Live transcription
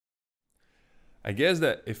I guess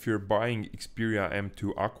that if you're buying Xperia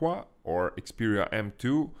M2 Aqua or Xperia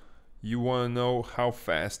M2, you want to know how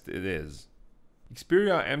fast it is.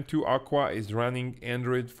 Xperia M2 Aqua is running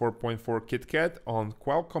Android 4.4 KitKat on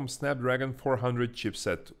Qualcomm Snapdragon 400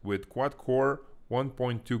 chipset with quad-core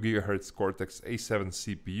 1.2 GHz Cortex-A7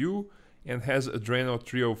 CPU and has Adreno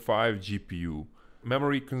 305 GPU.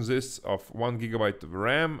 Memory consists of 1 GB of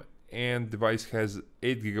RAM and device has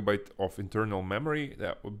 8 GB of internal memory.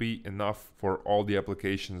 That would be enough for all the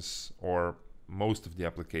applications or most of the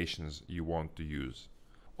applications you want to use.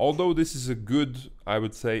 Although this is a good, I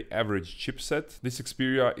would say, average chipset, this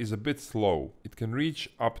Xperia is a bit slow. It can reach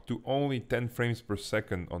up to only 10 frames per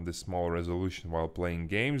second on this small resolution while playing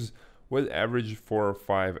games with average 4 or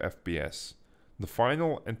 5 FPS. The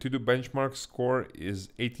final Antutu benchmark score is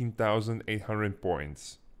 18,800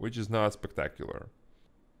 points, which is not spectacular.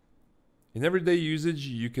 In everyday usage,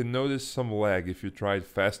 you can notice some lag if you tried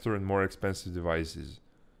faster and more expensive devices.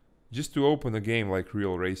 Just to open a game like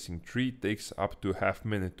Real Racing 3 takes up to half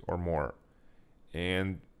minute or more,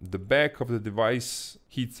 and the back of the device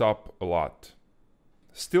heats up a lot.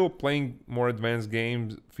 Still, playing more advanced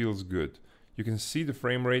games feels good. You can see the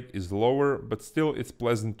frame rate is lower, but still it's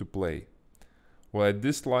pleasant to play. What I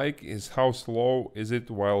dislike is how slow is it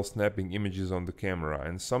while snapping images on the camera,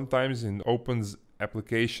 and sometimes it opens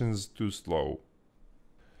applications too slow.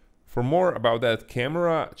 For more about that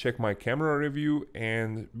camera, check my camera review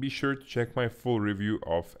and be sure to check my full review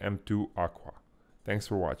of M2 Aqua. Thanks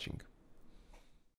for watching.